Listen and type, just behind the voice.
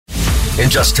In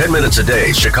just 10 minutes a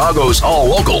day, Chicago's All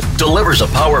Local delivers a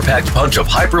power-packed punch of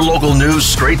hyper-local news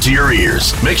straight to your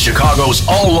ears. Make Chicago's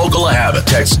All Local a habit.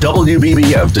 Text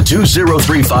WBBM to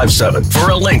 20357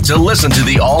 for a link to listen to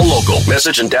the All Local.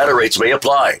 Message and data rates may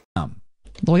apply.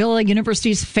 Loyola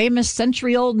University's famous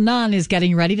century-old nun is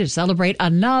getting ready to celebrate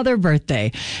another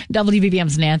birthday.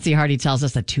 WBBM's Nancy Harty tells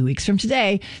us that 2 weeks from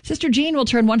today, Sister Jean will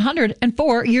turn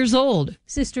 104 years old.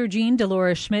 Sister Jean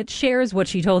Dolores Schmidt shares what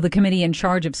she told the committee in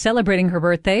charge of celebrating her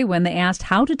birthday when they asked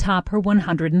how to top her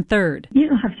 103rd. You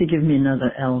don't have to give me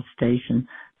another L station.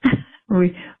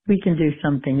 We can do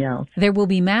something else. There will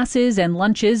be masses and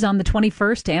lunches on the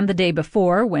 21st and the day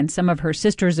before, when some of her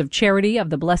Sisters of Charity of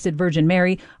the Blessed Virgin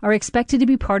Mary are expected to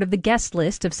be part of the guest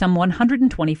list of some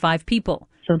 125 people.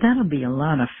 So that'll be a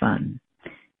lot of fun.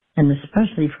 And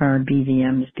especially for our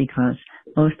BVMs, because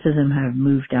most of them have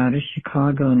moved out of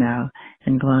Chicago now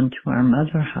and gone to our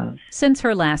mother house. Since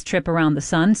her last trip around the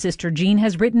sun, Sister Jean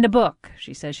has written a book.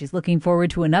 She says she's looking forward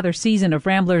to another season of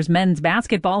Ramblers men's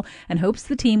basketball and hopes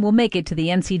the team will make it to the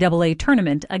NCAA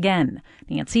tournament again.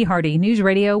 Nancy Harty,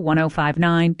 Newsradio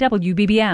 105.9 WBBM.